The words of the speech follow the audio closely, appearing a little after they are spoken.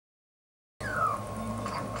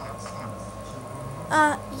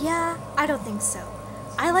Yeah, I don't think so.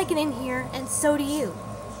 I like it in here, and so do you.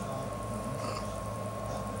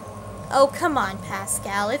 Oh, come on,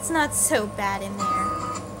 Pascal. It's not so bad in there.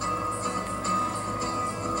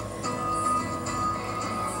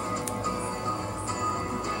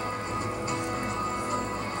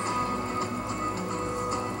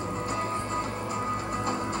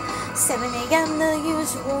 7 a.m. the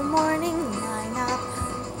usual morning line-up.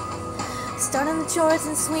 Start on the chores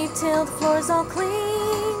and sweep till the floor's all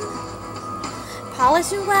clean.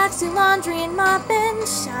 Polish and wax, do laundry and mop and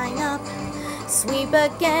shine up. Sweep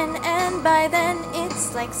again, and by then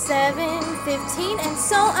it's like 7:15, and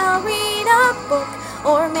so I'll read a book,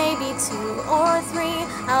 or maybe 2 or 3.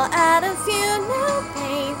 I'll add a few new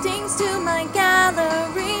paintings to my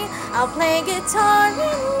gallery. I'll play guitar and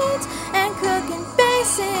knit and cook, and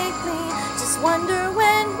basically just wonder,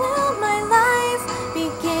 when will my life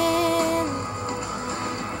begin?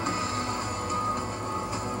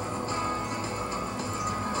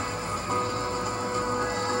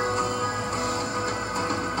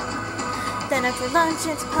 Then after lunch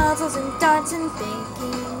it's puzzles and darts and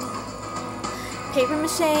baking, paper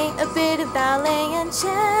mache, a bit of ballet and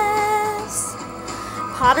chess,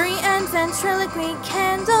 pottery and ventriloquy,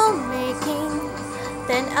 candle making.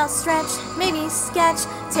 Then I'll stretch, maybe sketch,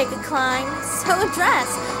 take a climb, sew a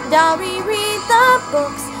dress, and I'll reread the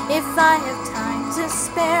books if I have time to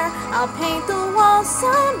spare. I'll paint the walls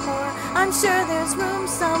some more, I'm sure there's room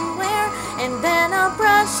somewhere. And then I'll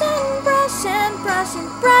brush and brush and brush and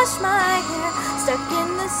brush my hair, stuck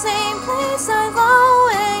in the same place I've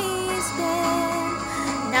always been.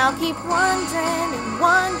 Now keep wondering and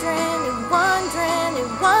wondering and wondering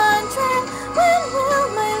and wondering, when will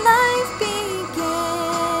my life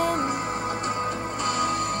begin?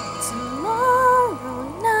 Tomorrow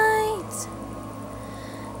night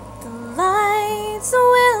the lights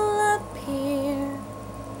will appear,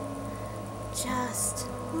 just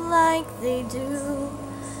like they do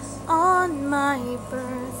on my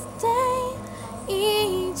birthday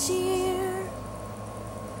each year.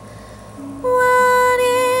 What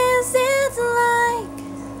is it like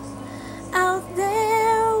out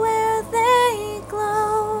there where they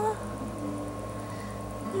glow?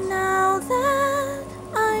 Now that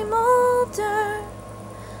I'm older,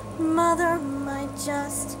 Mother might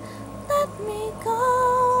just let me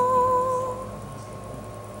go.